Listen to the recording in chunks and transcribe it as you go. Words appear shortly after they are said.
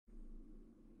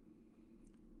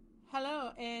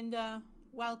Hello and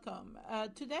welcome.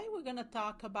 Today we're going to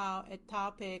talk about a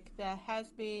topic that has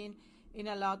been in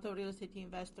a lot of real estate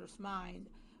investors' mind,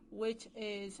 which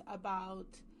is about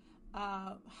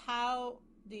how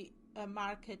the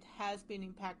market has been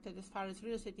impacted as far as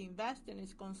real estate investing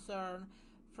is concerned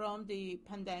from the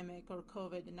pandemic or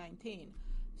COVID-19.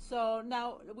 So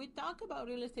now we talk about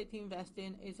real estate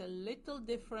investing is a little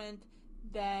different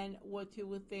than what you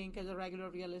would think as a regular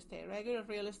real estate. Regular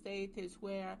real estate is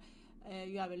where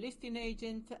you have a listing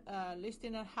agent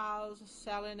listing a house,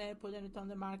 selling it, putting it on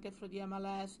the market for the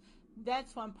MLS.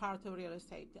 That's one part of real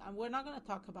estate. And we're not going to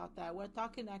talk about that. We're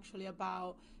talking actually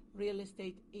about real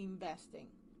estate investing.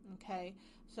 Okay,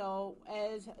 so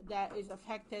as that is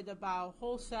affected about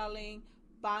wholesaling,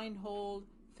 buy and hold,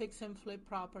 fix and flip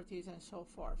properties, and so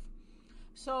forth.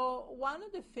 So one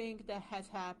of the things that has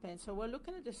happened, so we're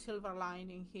looking at the silver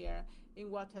lining here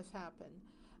in what has happened.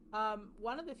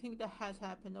 One of the things that has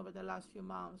happened over the last few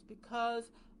months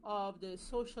because of the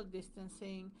social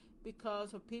distancing,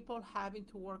 because of people having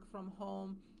to work from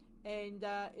home, and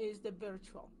is the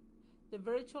virtual. The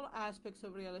virtual aspects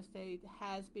of real estate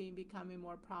has been becoming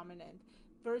more prominent.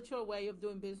 Virtual way of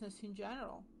doing business in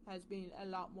general has been a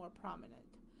lot more prominent.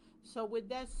 So with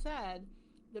that said,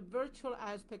 the virtual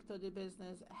aspect of the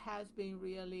business has been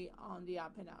really on the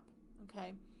up and up,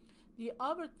 okay? The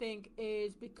other thing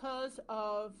is because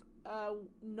of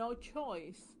no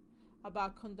choice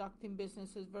about conducting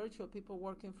businesses virtual, people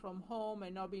working from home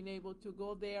and not being able to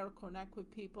go there, connect with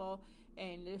people,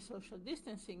 and the social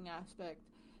distancing aspect,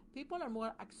 people are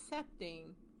more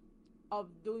accepting of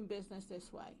doing business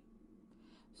this way.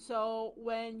 So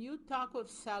when you talk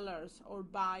with sellers or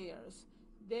buyers,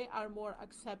 they are more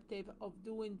accepting of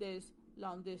doing this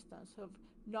long distance, of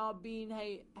not being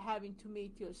having to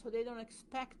meet you. So they don't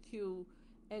expect you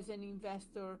as an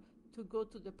investor to go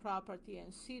to the property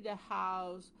and see the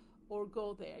house or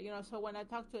go there. So when I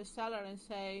talk to a seller and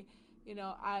say,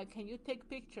 can you take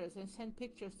pictures and send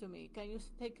pictures to me? Can you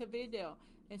take a video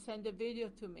and send a video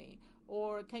to me?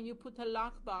 Or can you put a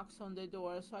lockbox on the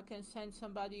door so I can send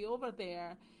somebody over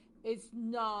there? It's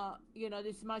not,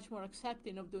 it's much more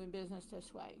accepting of doing business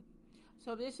this way.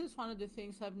 So this is one of the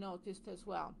things I've noticed as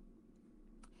well.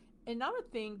 Another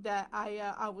thing that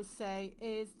I would say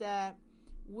is that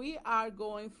we are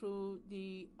going through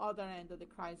the other end of the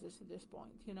crisis at this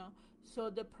point, So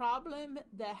the problem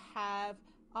that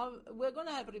we're going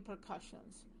to have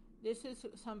repercussions. This is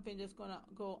something that's going to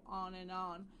go on and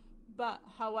on. But,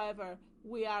 however,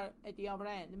 we are at the other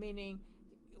end, meaning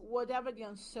whatever the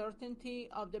uncertainty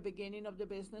of the beginning of the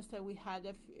business that we had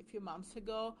a few months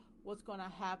ago, what's going to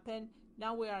happen,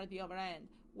 now we are at the other end,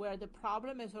 where the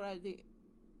problem is already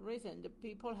risen. The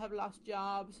people have lost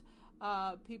jobs.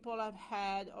 People have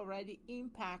had already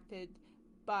impacted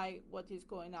by what is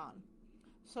going on.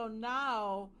 So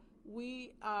now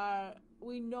we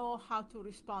know how to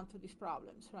respond to these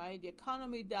problems, right? The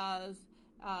economy does,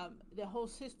 the whole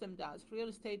system does, real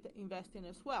estate investing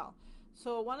as well.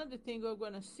 So one of the things we're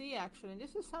going to see actually, and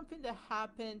this is something that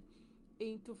happened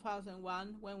in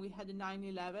 2001 when we had the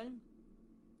 9/11,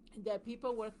 that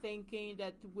people were thinking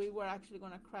that we were actually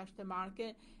going to crash the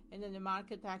market, and then the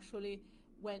market actually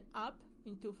went up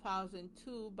in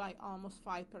 2002 by almost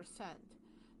 5%.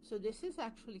 So this is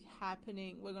actually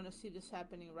happening. We're going to see this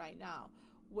happening right now,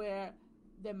 where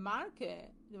the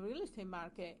market, the real estate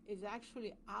market, is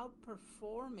actually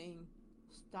outperforming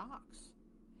stocks.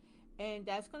 And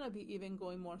that's going to be even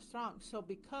going more strong. So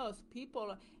because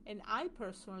people, and I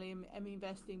personally am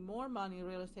investing more money in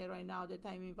real estate right now that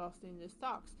I'm investing in the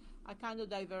stocks. I kind of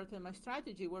diverted my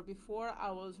strategy, where before I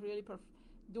was really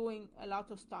doing a lot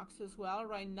of stocks as well.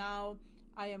 Right now,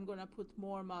 I am going to put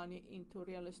more money into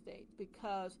real estate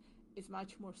because it's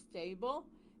much more stable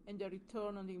and the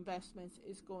return on the investments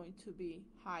is going to be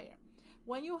higher.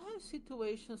 When you have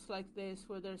situations like this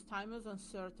where there's time of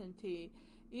uncertainty,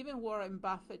 even Warren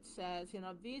Buffett says,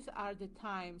 these are the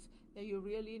times that you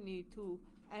really need to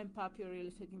amp up your real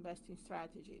estate investing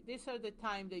strategy. These are the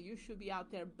times that you should be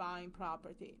out there buying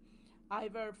property,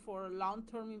 either for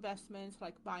long-term investments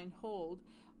like buy and hold,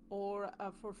 or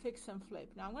for fix and flip.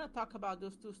 Now, I'm going to talk about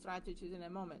those two strategies in a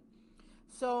moment.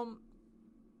 So,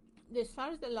 as far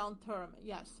as the long term,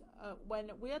 yes,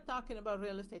 when we are talking about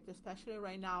real estate, especially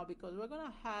right now, because we're going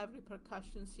to have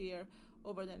repercussions here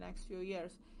over the next few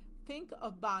years, think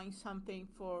of buying something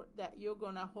that you're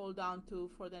going to hold on to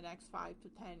for the next 5 to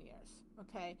 10 years,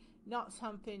 okay? Not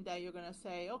something that you're going to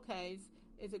say, okay,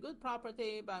 it's a good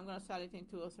property, but I'm going to sell it in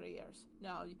 2 or 3 years.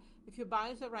 No, if you buy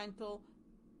as a rental,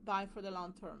 buy for the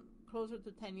long term, closer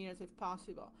to 10 years if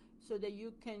possible, so that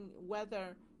you can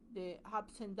weather the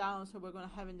ups and downs that we're going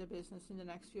to have in the business in the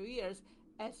next few years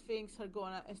as things are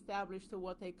going to establish to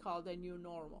what they call the new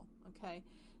normal, okay?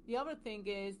 The other thing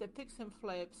is the fix and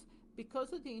flips,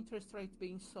 because of the interest rates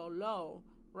being so low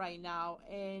right now,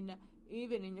 and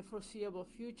even in the foreseeable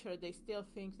future, they still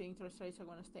think the interest rates are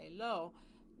going to stay low.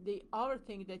 The other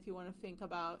thing that you want to think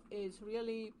about is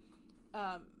really,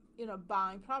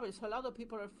 buying property. So a lot of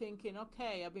people are thinking,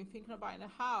 okay, I've been thinking of buying a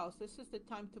house. This is the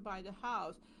time to buy the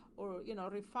house, or,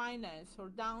 refinance or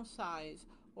downsize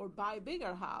or buy a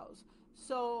bigger house.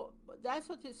 So that's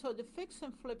what it is. So the fix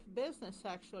and flip business,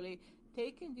 actually,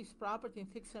 taking this property and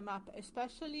fix them up,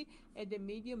 especially at the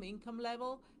medium income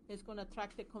level, is going to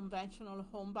attract the conventional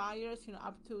home buyers,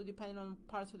 up to, depending on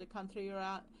parts of the country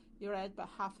you're at, but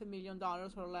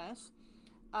 $500,000 or less,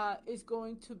 is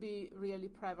going to be really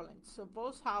prevalent. So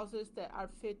those houses that are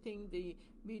fitting the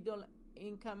middle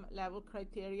income level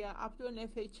criteria up to an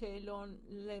FHA loan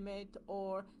limit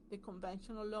or the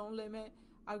conventional loan limit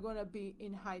are going to be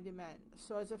in high demand.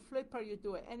 So as a flipper, you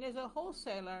do it. And as a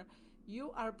wholesaler,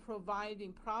 you are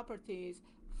providing properties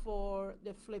for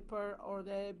the flipper or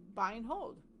the buy and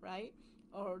hold, right?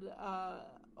 Or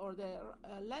the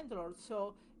landlord.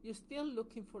 So you're still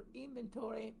looking for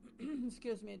inventory,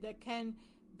 that can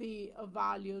be of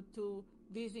value to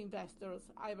these investors,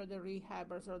 either the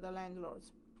rehabbers or the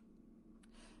landlords.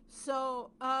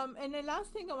 So, and the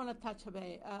last thing I want to touch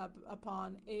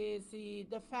upon is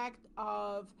the fact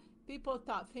of people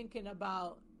thinking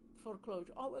about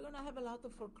foreclosure. Oh, we're going to have a lot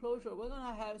of foreclosure. We're going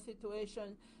to have a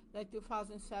situation like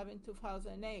 2007,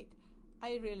 2008.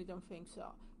 I really don't think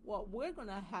so. What we're going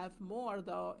to have more,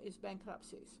 though, is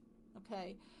bankruptcies,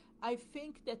 okay? I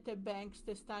think that the banks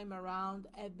this time around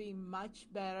have been much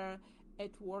better at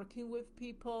working with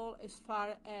people as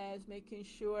far as making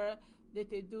sure that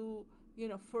they do,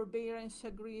 forbearance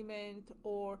agreement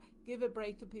or give a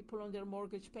break to people on their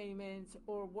mortgage payments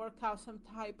or work out some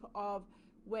type of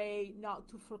way not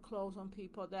to foreclose on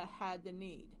people that had the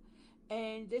need.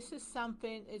 And this is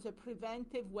a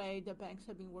preventive way the banks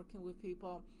have been working with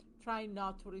people, trying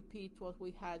not to repeat what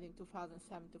we had in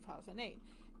 2007, 2008.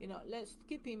 Let's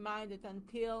keep in mind that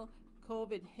until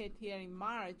COVID hit here in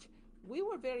March, we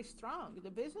were very strong.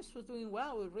 The business was doing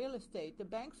well with real estate. The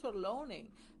banks were loaning.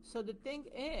 So the thing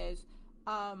is,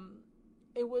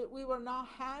 we were not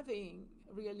having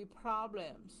really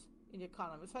problems in the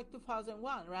economy. It's like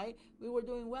 2001, right? We were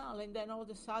doing well, and then all of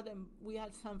a sudden we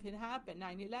had something happen,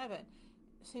 9/11.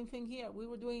 Same thing here. We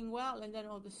were doing well, and then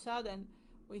all of a sudden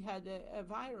we had a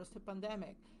virus, a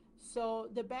pandemic. So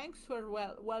the banks were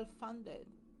well funded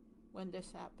when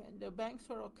this happened. The banks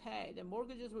were okay. The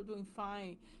mortgages were doing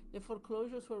fine. The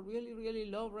foreclosures were really, really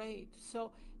low rate.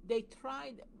 So they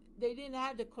didn't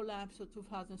have the collapse of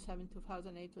 2007,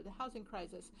 2008 with the housing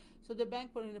crisis. So the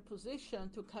bank were in a position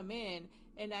to come in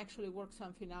and actually work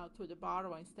something out with the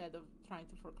borrower instead of trying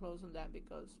to foreclose on them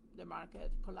because the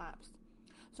market collapsed.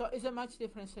 So it's a much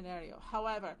different scenario.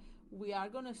 However, we are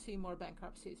going to see more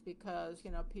bankruptcies because,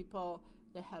 people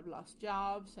that have lost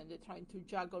jobs and they're trying to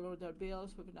juggle all their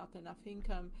bills with not enough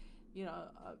income.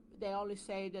 They always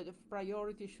say that the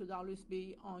priority should always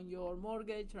be on your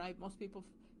mortgage, right? Most people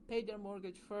pay their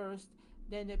mortgage first,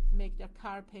 then they make their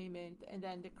car payment, and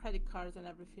then the credit cards and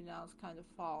everything else kind of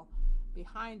fall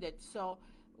behind it. So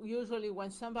usually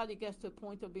when somebody gets to a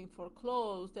point of being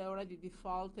foreclosed, they already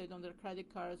defaulted on their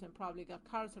credit cards and probably got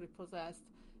cars repossessed,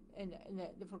 and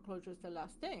the foreclosure is the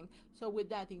last thing. So with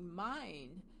that in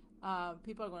mind,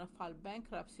 people are going to file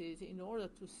bankruptcies in order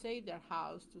to save their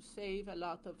house, to save a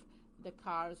lot of the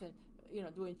cars, and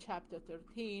doing Chapter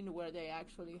 13 where they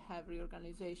actually have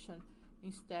reorganization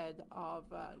instead of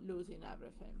losing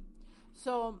everything.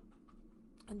 So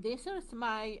this is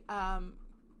my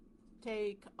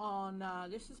take on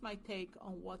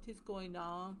what is going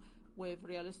on with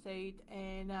real estate,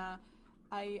 and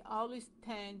I always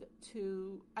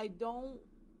I don't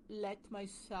let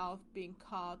myself being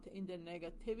caught in the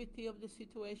negativity of the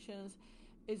situations.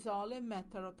 It's all a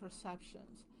matter of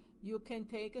perceptions. You can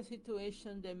take a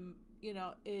situation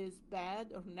that is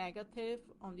bad or negative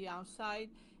on the outside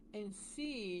and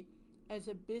see as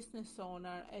a business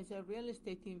owner, as a real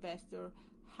estate investor,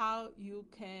 how you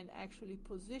can actually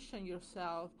position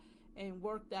yourself and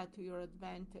work that to your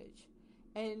advantage.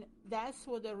 And that's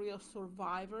what the real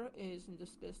survivor is in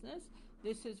this business.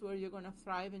 This is where you're going to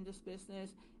thrive in this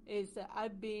business. Is that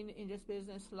I've been in this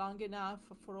business long enough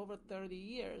for over 30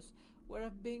 years where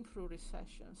I've been through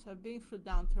recessions, I've been through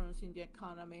downturns in the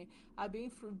economy, I've been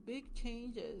through big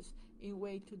changes in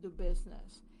way to do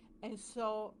business. And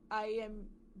so I am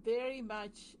very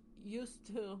much used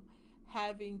to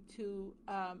having to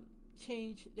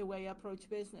change the way I approach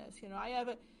business. I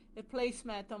have a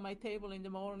placemat on my table in the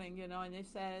morning, and it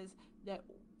says that,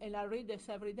 and I read this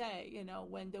every day,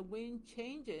 when the wind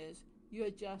changes, you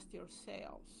adjust your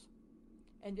sails.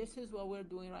 And this is what we're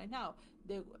doing right now.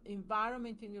 The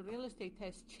environment in your real estate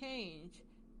has changed.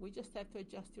 We just have to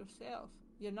adjust your sails.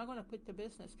 You're not going to quit the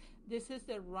business. This is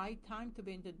the right time to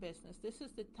be in the business. This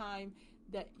is the time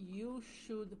that you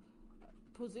should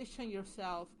position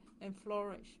yourself and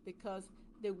flourish, because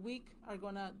the weak are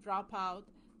going to drop out.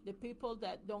 The people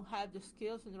that don't have the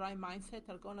skills and the right mindset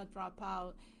are going to drop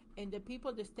out. And the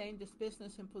people that stay in this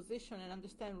business and position and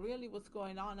understand really what's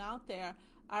going on out there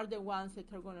are the ones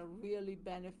that are going to really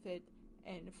benefit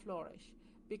and flourish.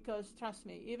 Because trust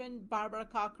me, even Barbara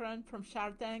Cochran from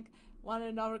Shark Tank, one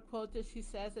of our quotes that she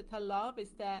says that I love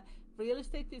is that real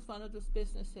estate is one of those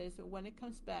businesses that when it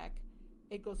comes back,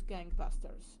 it goes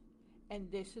gangbusters. And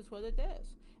this is what it is.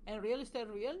 And real estate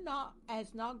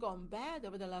has not gone bad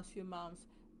over the last few months,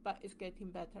 but it's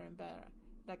getting better and better.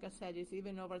 Like I said, it's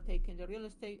even overtaking the real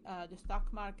estate, the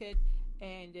stock market,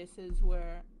 and this is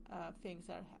where things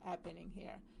are happening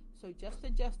here. So just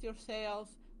adjust your sails.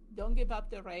 Don't give up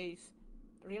the race.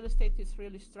 Real estate is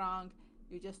really strong.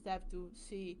 You just have to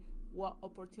see what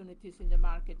opportunities in the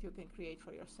market you can create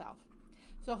for yourself.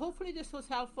 So hopefully this was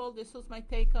helpful. This was my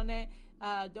take on it.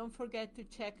 Don't forget to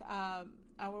check our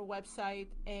website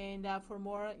and for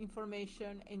more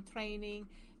information and training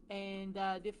and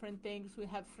different things. We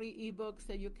have free ebooks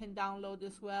that you can download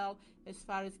as well, as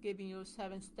far as giving you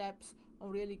 7 steps on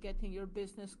really getting your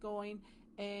business going.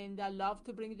 And I love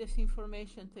to bring this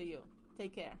information to you.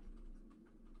 Take care.